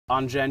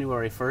on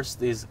January 1st,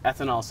 these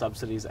ethanol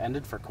subsidies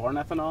ended for corn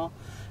ethanol.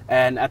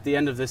 And at the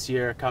end of this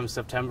year, come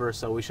September,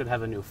 so we should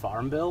have a new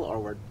farm bill, or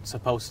we're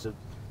supposed to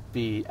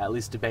be at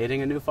least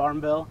debating a new farm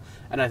bill.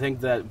 And I think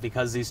that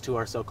because these two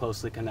are so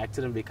closely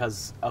connected and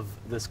because of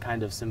this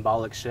kind of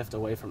symbolic shift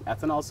away from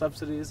ethanol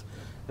subsidies,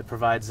 it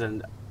provides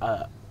an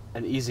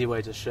easy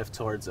way to shift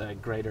towards a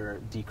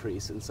greater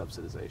decrease in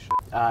subsidization.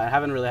 I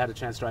haven't really had a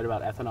chance to write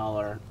about ethanol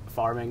or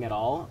farming at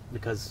all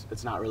because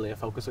it's not really a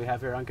focus we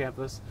have here on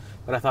campus,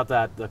 but I thought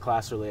that the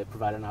class really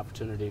provided an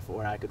opportunity for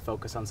where I could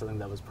focus on something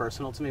that was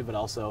personal to me, but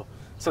also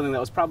something that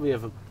was probably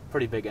of a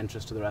pretty big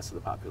interest to the rest of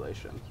the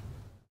population.